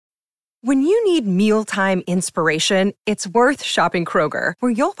When you need mealtime inspiration, it's worth shopping Kroger,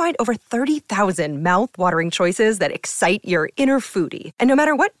 where you'll find over 30,000 mouth-watering choices that excite your inner foodie. And no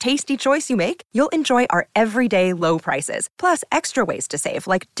matter what tasty choice you make, you'll enjoy our everyday low prices, plus extra ways to save,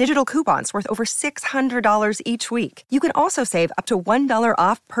 like digital coupons worth over $600 each week. You can also save up to $1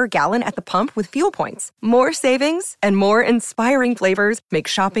 off per gallon at the pump with fuel points. More savings and more inspiring flavors make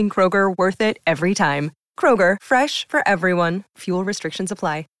shopping Kroger worth it every time. Kroger, fresh for everyone. Fuel restrictions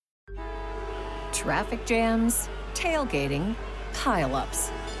apply. Traffic jams, tailgating, pile-ups.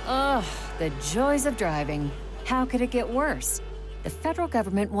 Ugh, the joys of driving. How could it get worse? The federal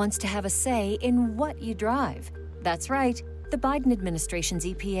government wants to have a say in what you drive. That's right. The Biden administration's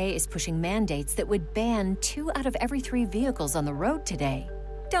EPA is pushing mandates that would ban 2 out of every 3 vehicles on the road today.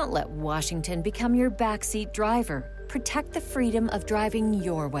 Don't let Washington become your backseat driver. Protect the freedom of driving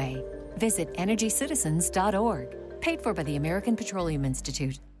your way. Visit EnergyCitizens.org. Paid for by the American Petroleum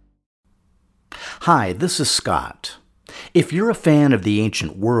Institute. Hi, this is Scott. If you're a fan of the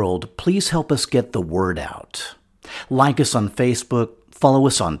ancient world, please help us get the word out. Like us on Facebook, follow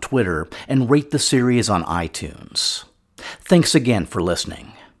us on Twitter, and rate the series on iTunes. Thanks again for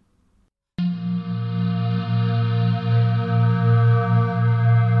listening.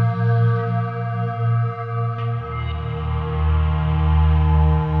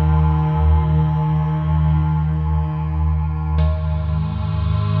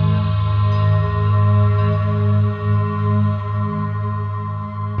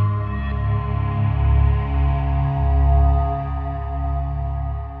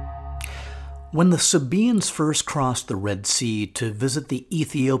 When the Sabaeans first crossed the Red Sea to visit the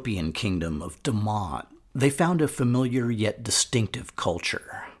Ethiopian kingdom of Damat, they found a familiar yet distinctive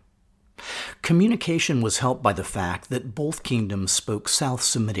culture. Communication was helped by the fact that both kingdoms spoke South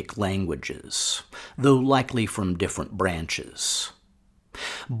Semitic languages, though likely from different branches.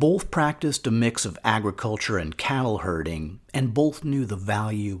 Both practiced a mix of agriculture and cattle herding, and both knew the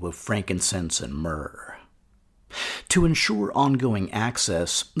value of frankincense and myrrh. To ensure ongoing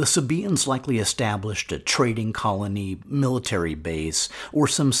access, the Sabaeans likely established a trading colony, military base, or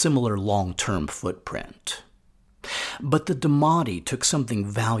some similar long-term footprint. But the Damati took something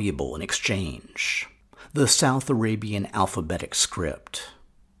valuable in exchange: the South Arabian alphabetic script.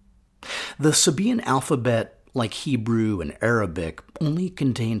 The Sabaean alphabet, like Hebrew and Arabic, only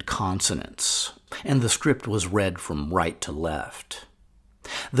contained consonants, and the script was read from right to left.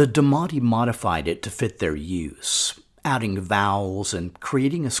 The Damati modified it to fit their use, adding vowels and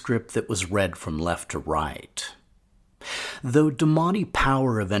creating a script that was read from left to right. Though Damati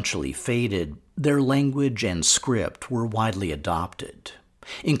power eventually faded, their language and script were widely adopted,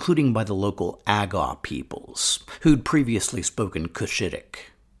 including by the local Aga peoples, who'd previously spoken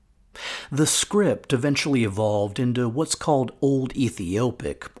Cushitic. The script eventually evolved into what's called Old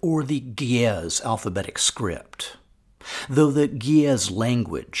Ethiopic, or the Ge'ez alphabetic script, though the Ge'ez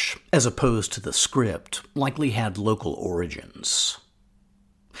language, as opposed to the script, likely had local origins.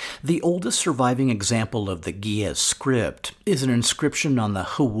 The oldest surviving example of the Ge'ez script is an inscription on the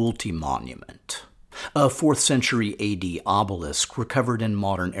Hawulti monument, a 4th century AD obelisk recovered in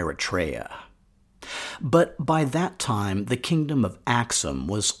modern Eritrea. But by that time, the kingdom of Axum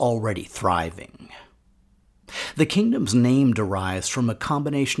was already thriving. The kingdom's name derives from a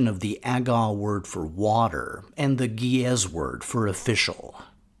combination of the Aga word for water and the Ge'ez word for official,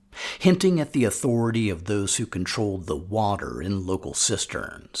 hinting at the authority of those who controlled the water in local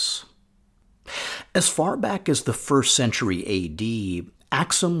cisterns. As far back as the 1st century AD,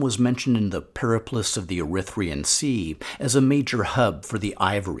 Axum was mentioned in the Periplus of the Erythraean Sea as a major hub for the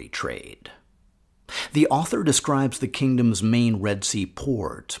ivory trade. The author describes the kingdom's main Red Sea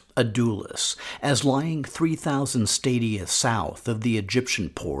port, Adulis, as lying 3,000 stadia south of the Egyptian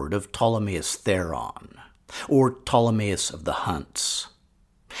port of Ptolemais Theron, or Ptolemais of the Hunts.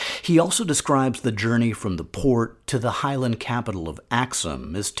 He also describes the journey from the port to the highland capital of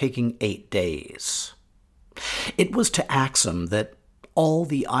Axum as taking 8 days. It was to Axum that all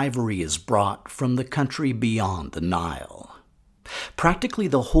the ivory is brought from the country beyond the Nile. Practically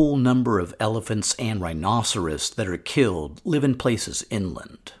the whole number of elephants and rhinoceros that are killed live in places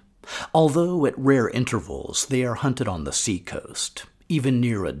inland, although at rare intervals they are hunted on the seacoast, even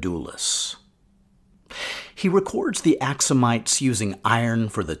near Adulis. He records the Axumites using iron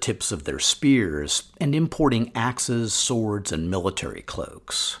for the tips of their spears and importing axes, swords, and military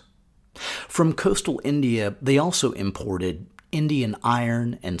cloaks. From coastal India, they also imported Indian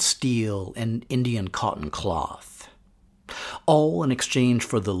iron and steel and Indian cotton cloth, all in exchange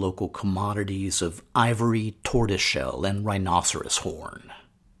for the local commodities of ivory, tortoiseshell, and rhinoceros horn.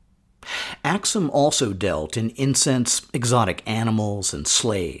 Axum also dealt in incense, exotic animals, and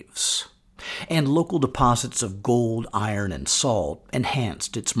slaves. and local deposits of gold, iron, and salt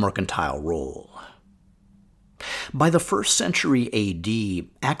enhanced its mercantile role. By the 1st century AD,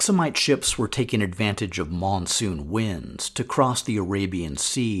 Axumite ships were taking advantage of monsoon winds to cross the Arabian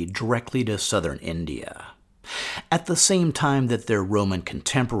Sea directly to southern India, at the same time that their Roman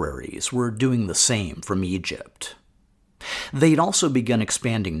contemporaries were doing the same from Egypt. They'd also begun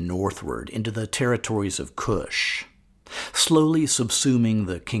expanding northward into the territories of Kush, slowly subsuming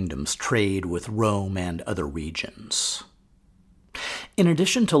the kingdom's trade with Rome and other regions. In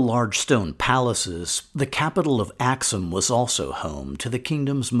addition to large stone palaces, the capital of Axum was also home to the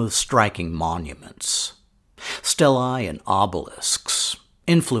kingdom's most striking monuments, stelae and obelisks,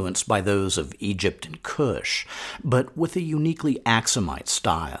 influenced by those of Egypt and Kush, but with a uniquely Axumite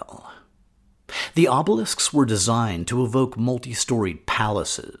style. The obelisks were designed to evoke multi-storied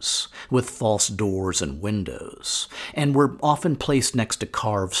palaces with false doors and windows, and were often placed next to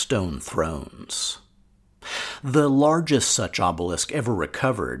carved stone thrones. The largest such obelisk ever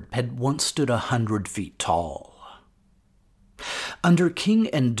recovered had once stood 100 feet tall. Under King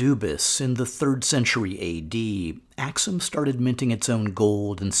Endubis in the 3rd century AD, Axum started minting its own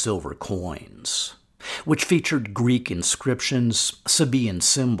gold and silver coins, which featured Greek inscriptions, Sabaean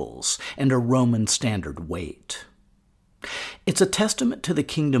symbols, and a Roman standard weight. It's a testament to the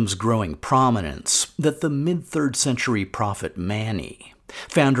kingdom's growing prominence that the mid-3rd century prophet Mani,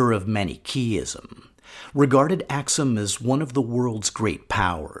 founder of Manichaeism, regarded Axum as one of the world's great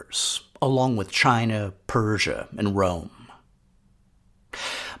powers, along with China, Persia, and Rome.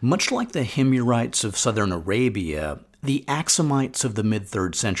 Much like the Himyarites of southern Arabia, the Axumites of the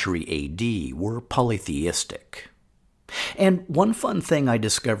mid-3rd century AD were polytheistic. And one fun thing I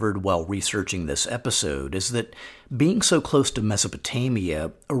discovered while researching this episode is that, being so close to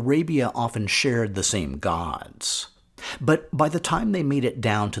Mesopotamia, Arabia often shared the same gods. But by the time they made it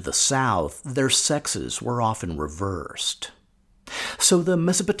down to the south, their sexes were often reversed. So the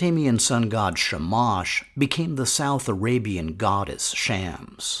Mesopotamian sun god Shamash became the South Arabian goddess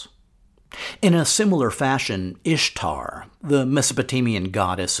Shams. In a similar fashion, Ishtar, the Mesopotamian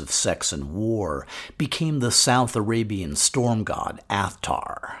goddess of sex and war, became the South Arabian storm god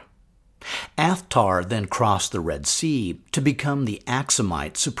Athtar. Athtar then crossed the Red Sea to become the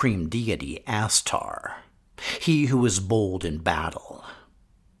Axumite supreme deity Astar, he who is bold in battle.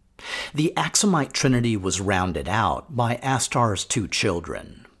 The Axumite trinity was rounded out by Astar's 2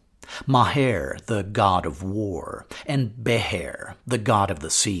 children, Maher, the god of war, and Beher, the god of the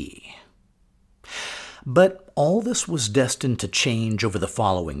sea. But all this was destined to change over the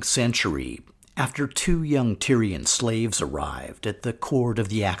following century after 2 young Tyrian slaves arrived at the court of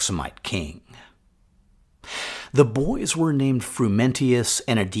the Axumite king. The boys were named Frumentius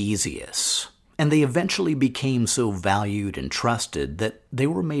and Adesius, and they eventually became so valued and trusted that they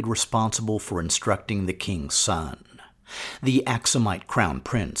were made responsible for instructing the king's son, the Axumite crown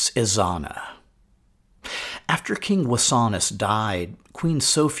prince Ezana. After King Wasanus died, Queen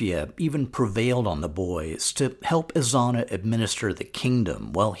Sophia even prevailed on the boys to help Ezana administer the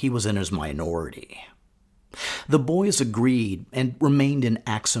kingdom while he was in his minority. The boys agreed and remained in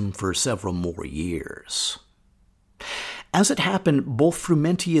Axum for several more years. As it happened, both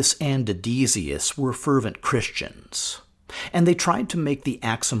Frumentius and Adesius were fervent Christians, and they tried to make the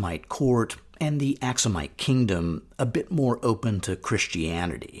Axumite court and the Axumite kingdom a bit more open to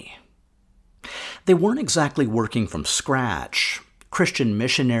Christianity. They weren't exactly working from scratch. Christian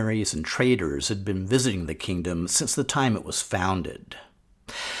missionaries and traders had been visiting the kingdom since the time it was founded.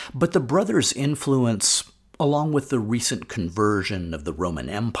 But the brothers' influence, along with the recent conversion of the Roman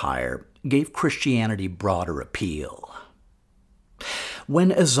Empire, gave Christianity broader appeal.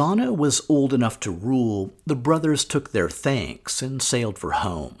 When Ezana was old enough to rule, the brothers took their thanks and sailed for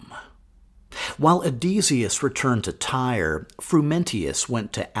home. While Adesius returned to Tyre, Frumentius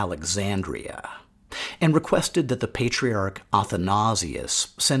went to Alexandria and requested that the patriarch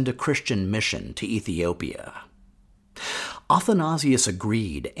Athanasius send a Christian mission to Ethiopia. Athanasius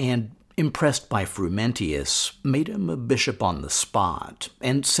agreed and, impressed by Frumentius, made him a bishop on the spot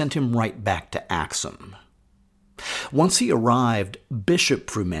and sent him right back to Axum. Once he arrived, Bishop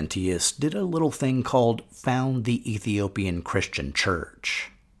Frumentius did a little thing called found the Ethiopian Christian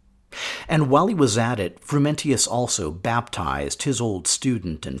Church. And while he was at it, Frumentius also baptized his old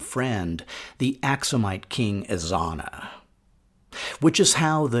student and friend, the Axumite king Ezana, which is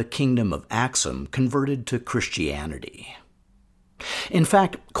how the kingdom of Axum converted to Christianity. In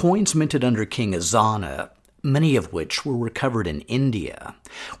fact, coins minted under King Ezana, many of which were recovered in India,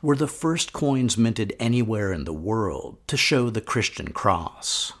 were the first coins minted anywhere in the world to show the Christian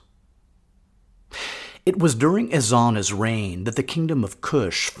cross. It was during Ezana's reign that the kingdom of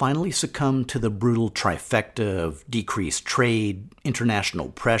Kush finally succumbed to the brutal trifecta of decreased trade, international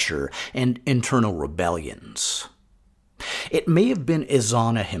pressure, and internal rebellions. It may have been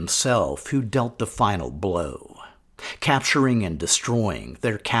Ezana himself who dealt the final blow, capturing and destroying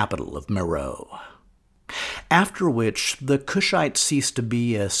their capital of Meroe. After which, the Kushites ceased to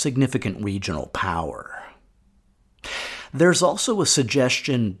be a significant regional power. There's also a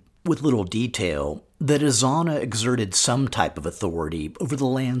suggestion, with little detail, that Ezana exerted some type of authority over the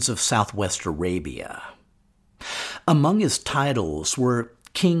lands of southwest Arabia. Among his titles were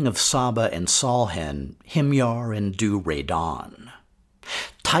King of Saba and Salhan, Himyar, and Du-Redan,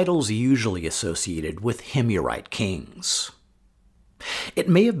 titles usually associated with Himyarite kings. It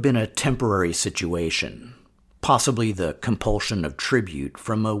may have been a temporary situation, possibly the compulsion of tribute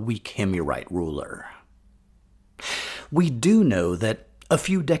from a weak Himyarite ruler. We do know that a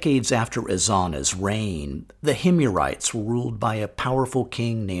few decades after Ezana's reign, the Himyarites were ruled by a powerful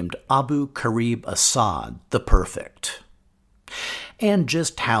king named Abu Karib Asad the Perfect. And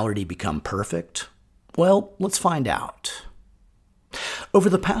just how did he become perfect? Well, let's find out. Over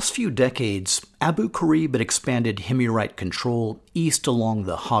the past few decades, Abu Karib had expanded Himyarite control east along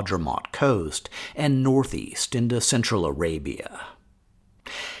the Hadramaut coast and northeast into central Arabia.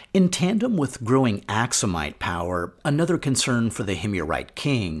 In tandem with growing Aksumite power, another concern for the Himyarite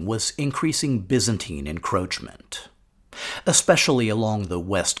king was increasing Byzantine encroachment, especially along the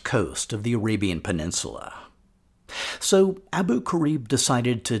west coast of the Arabian Peninsula. So Abu Karib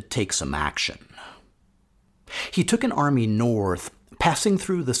decided to take some action. He took an army north, passing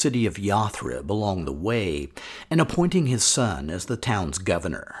through the city of Yathrib along the way, and appointing his son as the town's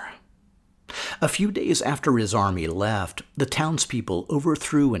governor. A few days after his army left, the townspeople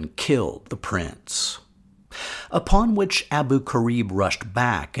overthrew and killed the prince. Upon which Abu Karib rushed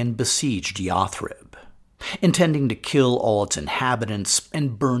back and besieged Yathrib, intending to kill all its inhabitants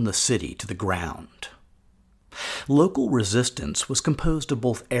and burn the city to the ground. Local resistance was composed of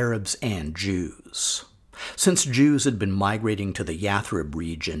both Arabs and Jews, since Jews had been migrating to the Yathrib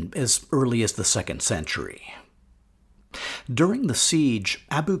region as early as the 2nd century. During the siege,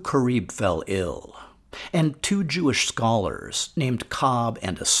 Abu Karib fell ill, and 2 Jewish scholars named Kab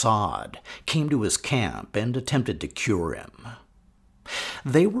and Asad came to his camp and attempted to cure him.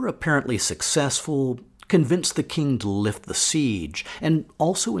 They were apparently successful, convinced the king to lift the siege, and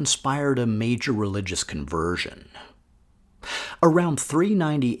also inspired a major religious conversion. Around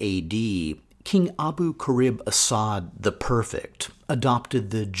 390 A.D., King Abu Karib Asad the Perfect adopted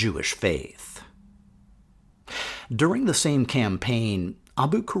the Jewish faith. During the same campaign,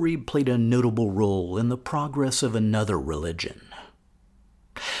 Abu Karib played a notable role in the progress of another religion.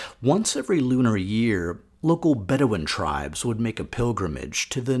 Once every lunar year, local Bedouin tribes would make a pilgrimage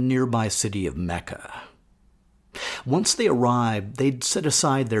to the nearby city of Mecca. Once they arrived, they'd set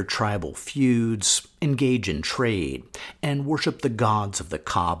aside their tribal feuds, engage in trade, and worship the gods of the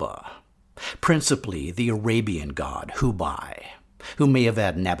Kaaba, principally the Arabian god Hubei, who may have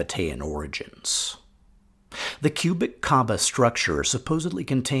had Nabatean origins. The cubic Kaaba structure supposedly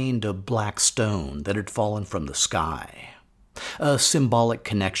contained a black stone that had fallen from the sky, a symbolic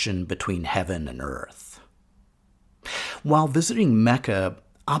connection between heaven and earth. While visiting Mecca,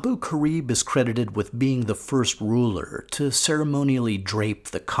 Abu Karib is credited with being the first ruler to ceremonially drape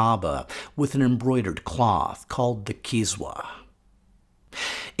the Kaaba with an embroidered cloth called the kiswa.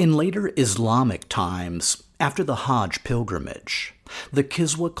 In later Islamic times, after the Hajj pilgrimage, the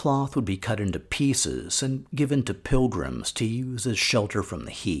kiswa cloth would be cut into pieces and given to pilgrims to use as shelter from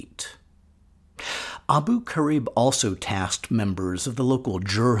the heat. Abu Karib also tasked members of the local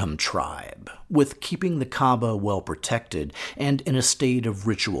Jurham tribe with keeping the Kaaba well protected and in a state of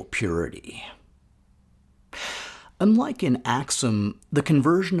ritual purity. Unlike in Aksum, the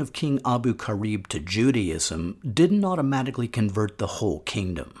conversion of King Abu Karib to Judaism didn't automatically convert the whole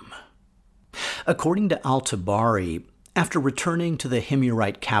kingdom. According to Al-Tabari, after returning to the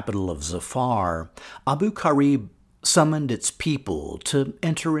Himyarite capital of Zafar, Abu Karib summoned its people to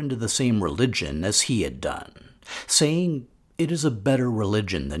enter into the same religion as he had done, saying, "It is a better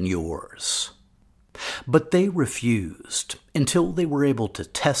religion than yours." But they refused until they were able to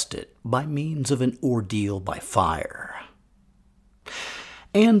test it by means of an ordeal by fire.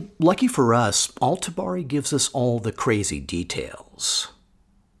 And lucky for us, Al-Tabari gives us all the crazy details.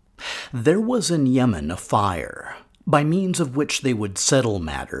 There was in Yemen a fire, by means of which they would settle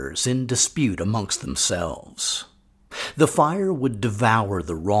matters in dispute amongst themselves. The fire would devour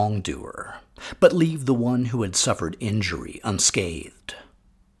the wrongdoer, but leave the one who had suffered injury unscathed.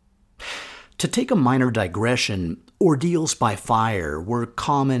 To take a minor digression, ordeals by fire were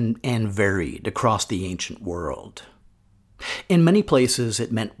common and varied across the ancient world. In many places,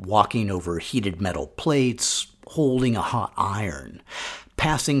 it meant walking over heated metal plates, holding a hot iron,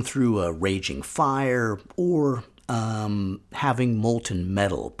 passing through a raging fire, or having molten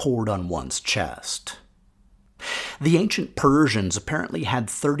metal poured on one's chest. The ancient Persians apparently had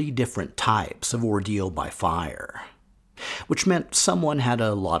 30 different types of ordeal by fire, which meant someone had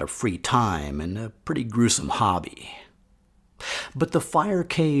a lot of free time and a pretty gruesome hobby. But the fire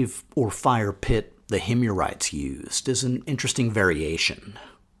cave or fire pit the Himyarites used is an interesting variation.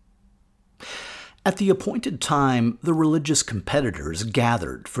 At the appointed time, the religious competitors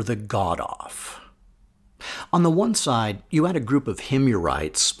gathered for the god-off. On the one side, you had a group of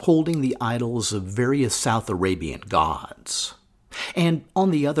Himyarites holding the idols of various South Arabian gods. And on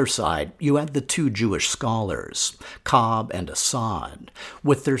the other side, you had the two Jewish scholars, Ka'b and Asad,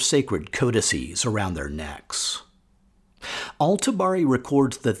 with their sacred codices around their necks. Al-Tabari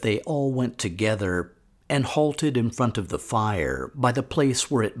records that they all went together and halted in front of the fire by the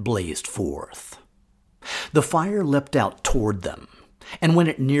place where it blazed forth. The fire leapt out toward them, and when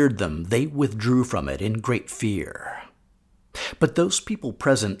it neared them, they withdrew from it in great fear. But those people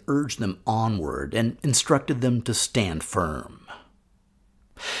present urged them onward and instructed them to stand firm.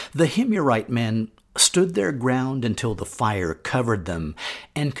 The Himyarite men stood their ground until the fire covered them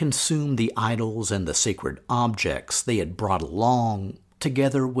and consumed the idols and the sacred objects they had brought along,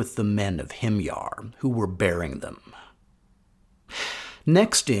 together with the men of Himyar who were bearing them.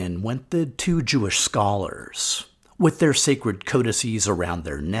 Next in went the two Jewish scholars, with their sacred codices around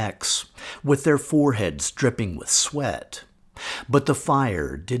their necks, with their foreheads dripping with sweat, but the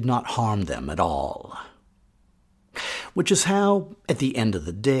fire did not harm them at all. Which is how, at the end of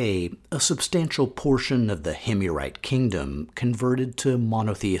the day, a substantial portion of the Himyarite kingdom converted to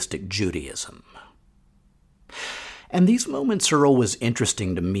monotheistic Judaism. And these moments are always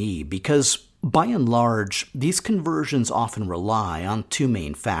interesting to me because, by and large, these conversions often rely on two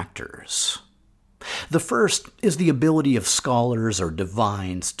main factors. The first is the ability of scholars or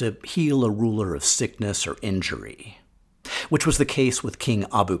divines to heal a ruler of sickness or injury, which was the case with King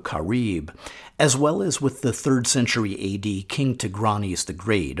Abu Karib, as well as with the 3rd century AD King Tigranes the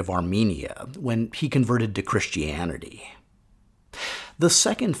Great of Armenia when he converted to Christianity. The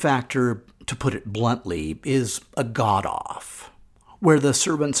second factor, to put it bluntly, is a god-off, where the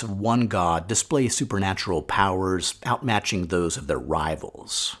servants of one god display supernatural powers outmatching those of their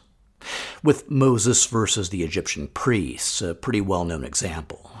rivals, with Moses versus the Egyptian priests, a pretty well-known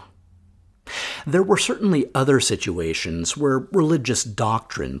example. There were certainly other situations where religious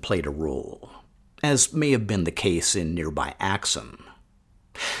doctrine played a role, as may have been the case in nearby Axum.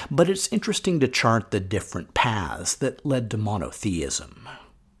 But it's interesting to chart the different paths that led to monotheism.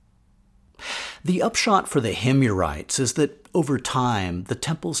 The upshot for the Himyarites is that over time, the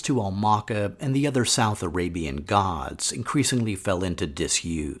temples to Almaka and the other South Arabian gods increasingly fell into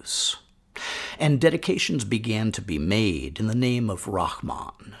disuse, and dedications began to be made in the name of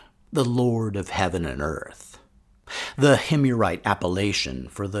Rahman, the Lord of heaven and earth, the Himyarite appellation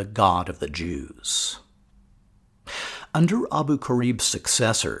for the God of the Jews. Under Abu Karib's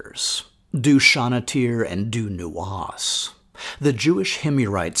successors, Du-Shanatir and Du-Nuwas, the Jewish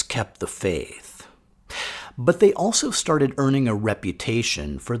Himyarites kept the faith, but they also started earning a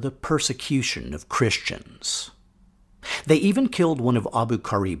reputation for the persecution of Christians. They even killed one of Abu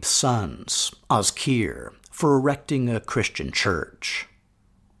Karib's sons, Azkir, for erecting a Christian church.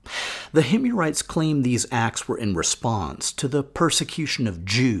 The Himyarites claimed these acts were in response to the persecution of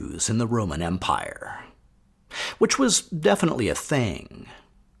Jews in the Roman Empire, which was definitely a thing.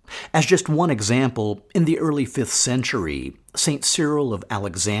 As just one example, in the early 5th century, St. Cyril of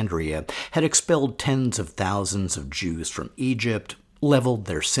Alexandria had expelled tens of thousands of Jews from Egypt, leveled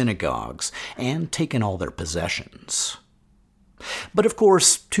their synagogues, and taken all their possessions. But of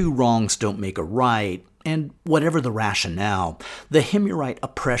course, two wrongs don't make a right, and whatever the rationale, the Himyarite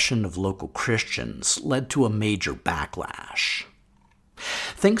oppression of local Christians led to a major backlash.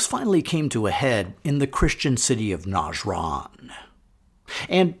 Things finally came to a head in the Christian city of Najran.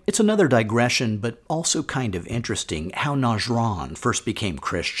 And it's another digression, but also kind of interesting how Najran first became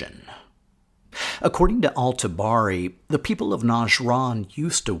Christian. According to Al-Tabari, the people of Najran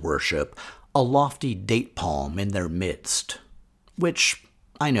used to worship a lofty date palm in their midst, which,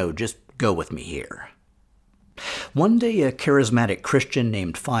 I know, just go with me here. One day a charismatic Christian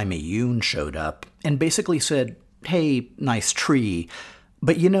named Faimiyun showed up and basically said, "Hey, nice tree,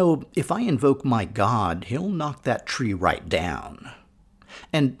 but you know, if I invoke my God, he'll knock that tree right down."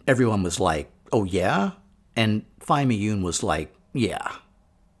 And everyone was like, "Oh yeah?" And Faimiyun was like, "Yeah."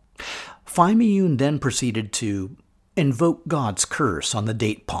 Faimiyun then proceeded to invoke God's curse on the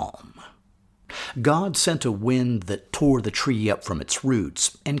date palm. God sent a wind that tore the tree up from its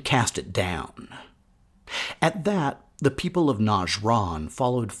roots and cast it down. At that, the people of Najran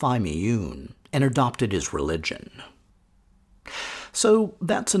followed Faimiyun and adopted his religion. So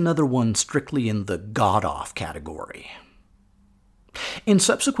that's another one strictly in the god-off category. In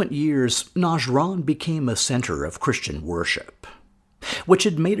subsequent years, Najran became a center of Christian worship, which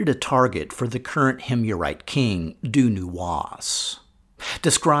had made it a target for the current Himyarite king, Du-Nuwas,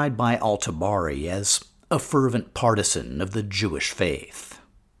 described by Al-Tabari as a fervent partisan of the Jewish faith.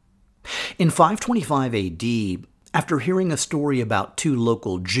 In 525 AD, after hearing a story about 2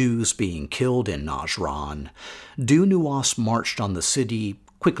 local Jews being killed in Najran, Du-Nuwas marched on the city,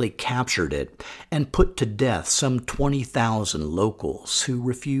 quickly captured it, and put to death some 20,000 locals who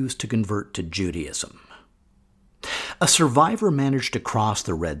refused to convert to Judaism. A survivor managed to cross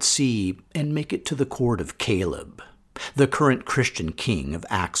the Red Sea and make it to the court of Caleb, the current Christian king of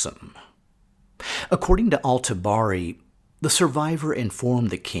Axum. According to Al-Tabari, the survivor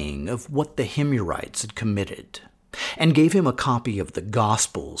informed the king of what the Himyarites had committed and gave him a copy of the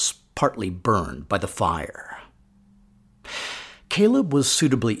Gospels, partly burned by the fire. Caleb was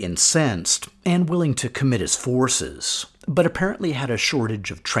suitably incensed and willing to commit his forces, but apparently had a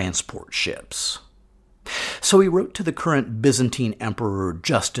shortage of transport ships. So he wrote to the current Byzantine Emperor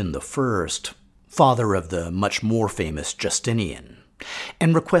Justin I, father of the much more famous Justinian,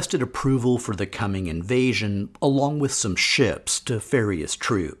 and requested approval for the coming invasion along with some ships to ferry his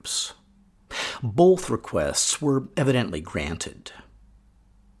troops. Both requests were evidently granted.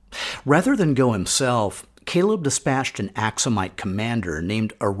 Rather than go himself, Caleb dispatched an Axumite commander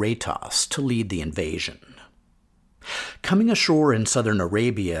named Aretas to lead the invasion. Coming ashore in southern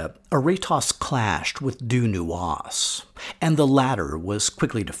Arabia, Aretas clashed with Du-Nuwas, and the latter was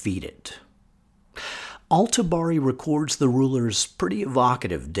quickly defeated. Al-Tabari records the ruler's pretty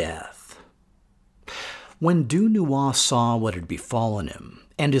evocative death. When Du-Nuwas saw what had befallen him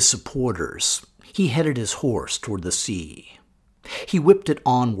and his supporters, he headed his horse toward the sea. He whipped it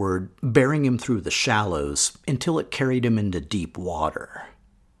onward, bearing him through the shallows until it carried him into deep water.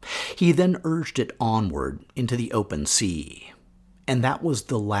 He then urged it onward into the open sea, and that was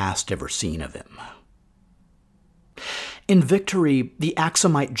the last ever seen of him. In victory, the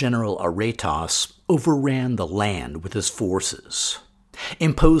Axumite general Aretas overran the land with his forces,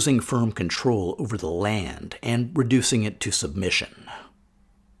 imposing firm control over the land and reducing it to submission.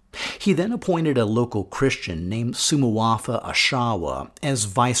 He then appointed a local Christian named Sumuwafa Ashawa as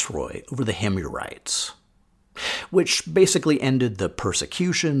viceroy over the Himyarites, which basically ended the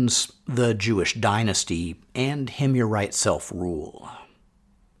persecutions, the Jewish dynasty, and Himyarite self-rule.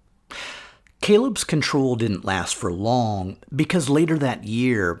 Caleb's control didn't last for long because later that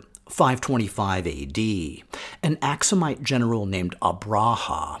year, 525 AD, an Axumite general named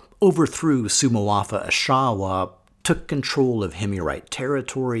Abraha overthrew Sumuwafa Ashawa, took control of Himyarite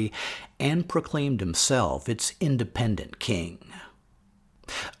territory, and proclaimed himself its independent king.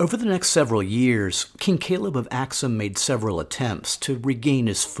 Over the next several years, King Caleb of Axum made several attempts to regain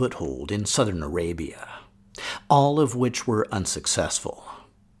his foothold in southern Arabia, all of which were unsuccessful.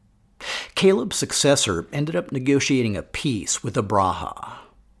 Caleb's successor ended up negotiating a peace with Abraha,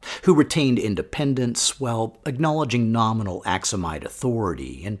 who retained independence while acknowledging nominal Axumite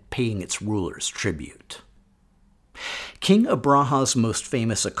authority and paying its rulers tribute. King Abraha's most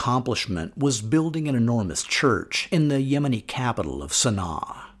famous accomplishment was building an enormous church in the Yemeni capital of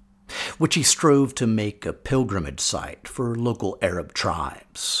Sana'a, which he strove to make a pilgrimage site for local Arab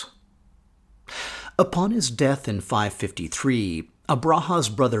tribes. Upon his death in 553, Abraha's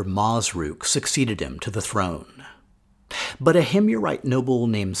brother Masruk succeeded him to the throne. But a Himyarite noble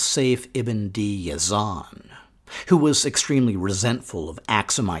named Saif ibn Di Yazan, who was extremely resentful of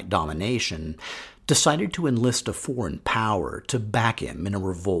Axumite domination, decided to enlist a foreign power to back him in a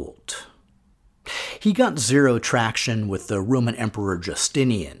revolt. He got zero traction with the Roman Emperor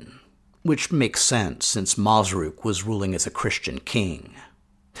Justinian, which makes sense since Masruk was ruling as a Christian king.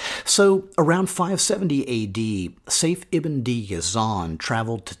 So, around 570 AD, Saif ibn Di Yazan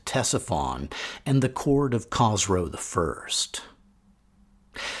traveled to Ctesiphon and the court of Khosrow I.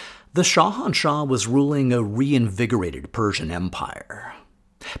 The Shahanshah was ruling a reinvigorated Persian Empire,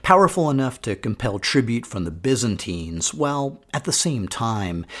 powerful enough to compel tribute from the Byzantines, while, at the same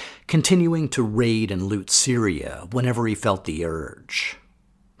time, continuing to raid and loot Syria whenever he felt the urge.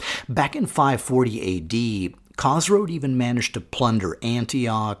 Back in 540 AD, Khosrow even managed to plunder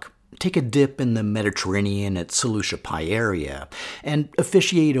Antioch, take a dip in the Mediterranean at Seleucia Pieria, and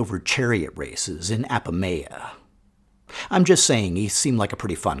officiate over chariot races in Apamea. I'm just saying he seemed like a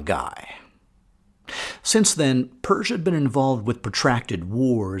pretty fun guy. Since then, Persia had been involved with protracted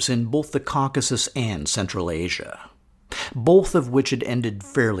wars in both the Caucasus and Central Asia, both of which had ended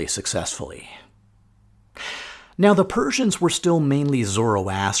fairly successfully. Now, the Persians were still mainly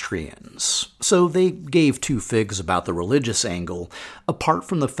Zoroastrians, so they gave two figs about the religious angle, apart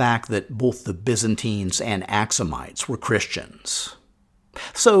from the fact that both the Byzantines and Axumites were Christians.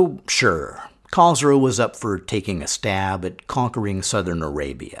 So, sure, Khosrow was up for taking a stab at conquering southern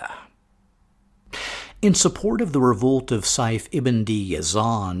Arabia. In support of the revolt of Saif ibn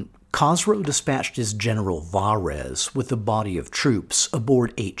Yazan, Khosrow dispatched his general Varez with a body of troops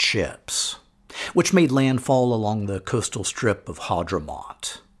aboard 8 ships, which made landfall along the coastal strip of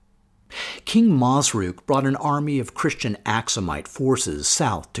Hadramaut. King Masruk brought an army of Christian Axumite forces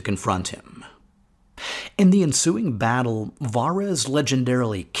south to confront him. In the ensuing battle, Varez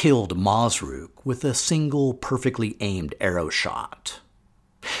legendarily killed Masruk with a single perfectly aimed arrow shot,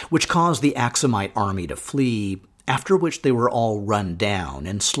 which caused the Axumite army to flee, after which they were all run down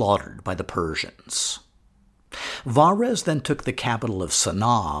and slaughtered by the Persians. Varez then took the capital of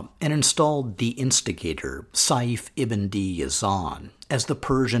Sana'a and installed the instigator, Saif ibn Yazan, as the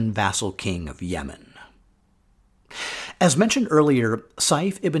Persian vassal king of Yemen. As mentioned earlier,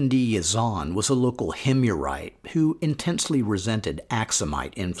 Saif ibn Yazan was a local Himyarite who intensely resented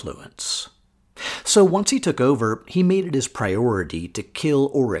Axumite influence. So once he took over, he made it his priority to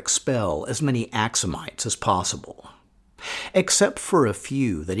kill or expel as many Axumites as possible, except for a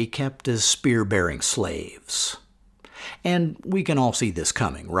few that he kept as spear-bearing slaves. And we can all see this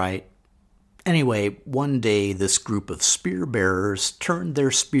coming, right? Anyway, one day this group of spear-bearers turned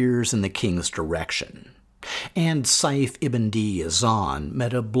their spears in the king's direction, and Saif ibn Yazan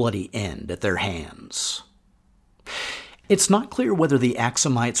met a bloody end at their hands. It's not clear whether the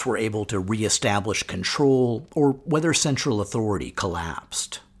Axumites were able to re-establish control or whether central authority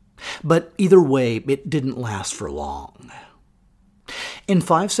collapsed. But either way, it didn't last for long. In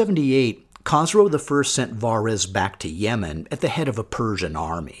 578, Khosrow I sent Varez back to Yemen at the head of a Persian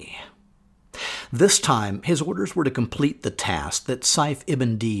army. This time, his orders were to complete the task that Saif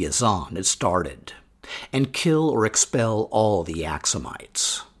ibn Yazan had started, and kill or expel all the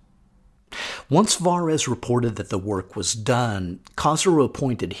Axumites. Once Varez reported that the work was done, Khosrow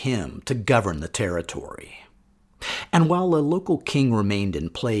appointed him to govern the territory. And while a local king remained in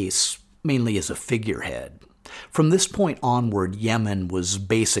place, mainly as a figurehead, from this point onward Yemen was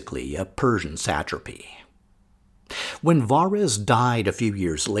basically a Persian satrapy. When Varez died a few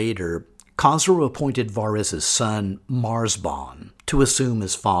years later, Khosrow appointed Varez's son, Marzban, to assume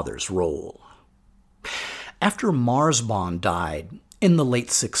his father's role. After Marzban died, in the late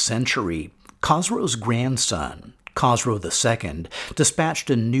 6th century, Khosrow's grandson, Khosrow II, dispatched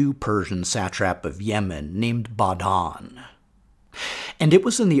a new Persian satrap of Yemen named Badan. And it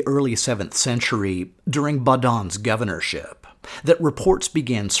was in the early 7th century, during Badan's governorship, that reports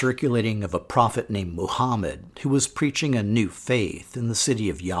began circulating of a prophet named Muhammad who was preaching a new faith in the city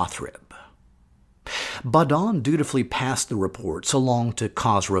of Yathrib. Badan dutifully passed the reports along to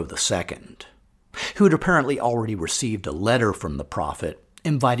Khosrow II, who had apparently already received a letter from the prophet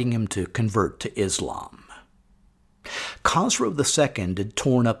inviting him to convert to Islam. Khosrow II had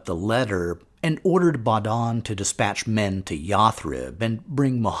torn up the letter and ordered Badan to dispatch men to Yathrib and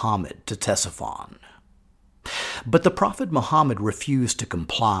bring Muhammad to Ctesiphon. But the prophet Muhammad refused to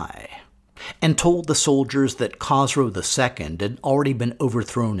comply and told the soldiers that Khosrow II had already been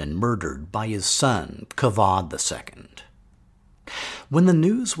overthrown and murdered by his son, Kavad II. When the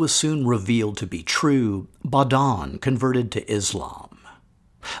news was soon revealed to be true, Badan converted to Islam,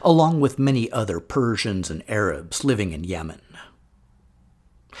 along with many other Persians and Arabs living in Yemen.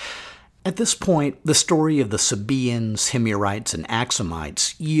 At this point, the story of the Sabaeans, Himyarites, and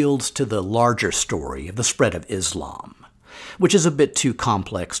Axumites yields to the larger story of the spread of Islam, which is a bit too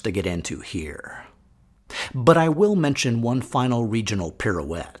complex to get into here. But I will mention one final regional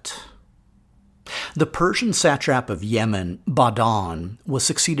pirouette. The Persian satrap of Yemen, Badan, was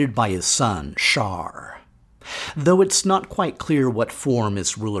succeeded by his son, Shar, though it's not quite clear what form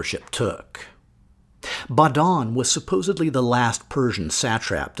his rulership took. Badan was supposedly the last Persian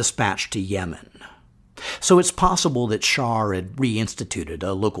satrap dispatched to Yemen, so it's possible that Shar had reinstituted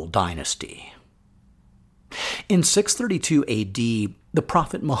a local dynasty. In 632 AD, the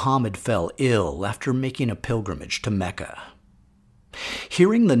prophet Muhammad fell ill after making a pilgrimage to Mecca.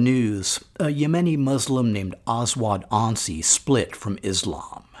 Hearing the news, a Yemeni Muslim named Aswad Ansi split from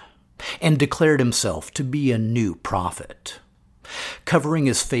Islam and declared himself to be a new prophet, covering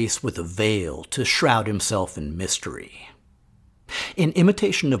his face with a veil to shroud himself in mystery. In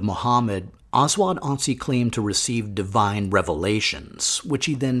imitation of Muhammad, Aswad Ansi claimed to receive divine revelations, which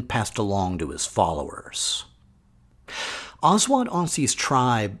he then passed along to his followers. Aswad Ansi's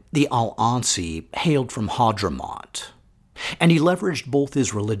tribe, the Al-Ansi, hailed from Hadramaut, and he leveraged both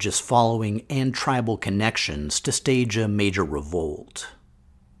his religious following and tribal connections to stage a major revolt.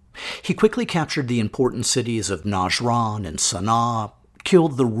 He quickly captured the important cities of Najran and Sana'a,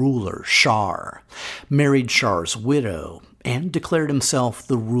 killed the ruler, Shar, married Shar's widow, and declared himself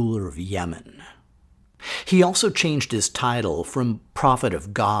the ruler of Yemen. He also changed his title from Prophet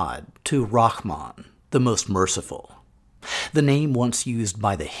of God to Rahman, the Most Merciful, the name once used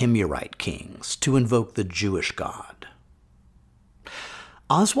by the Himyarite kings to invoke the Jewish God.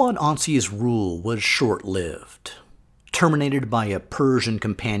 Aswad Ansi's rule was short-lived, terminated by a Persian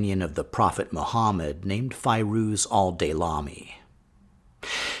companion of the Prophet Muhammad named Fairuz al-Daylami.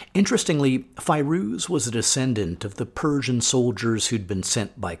 Interestingly, Fairuz was a descendant of the Persian soldiers who'd been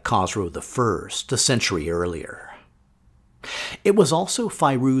sent by Khosrow I a century earlier. It was also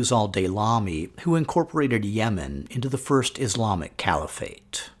Fairuz al-Daylami who incorporated Yemen into the first Islamic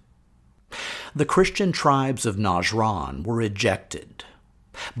caliphate. The Christian tribes of Najran were ejected,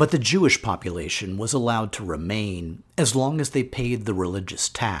 but the Jewish population was allowed to remain as long as they paid the religious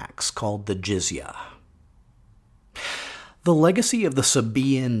tax called the jizya. The legacy of the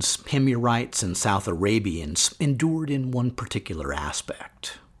Sabaeans, Himyarites, and South Arabians endured in one particular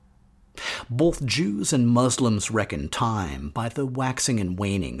aspect. Both Jews and Muslims reckon time by the waxing and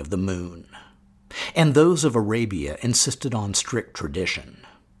waning of the moon, and those of Arabia insisted on strict tradition.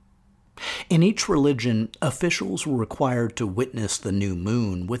 In each religion, officials were required to witness the new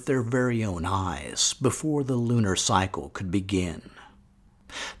moon with their very own eyes before the lunar cycle could begin.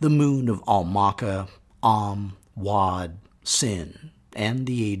 The moon of Al-Makkah, Wad, Sin, and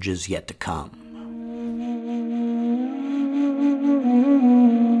the ages yet to come.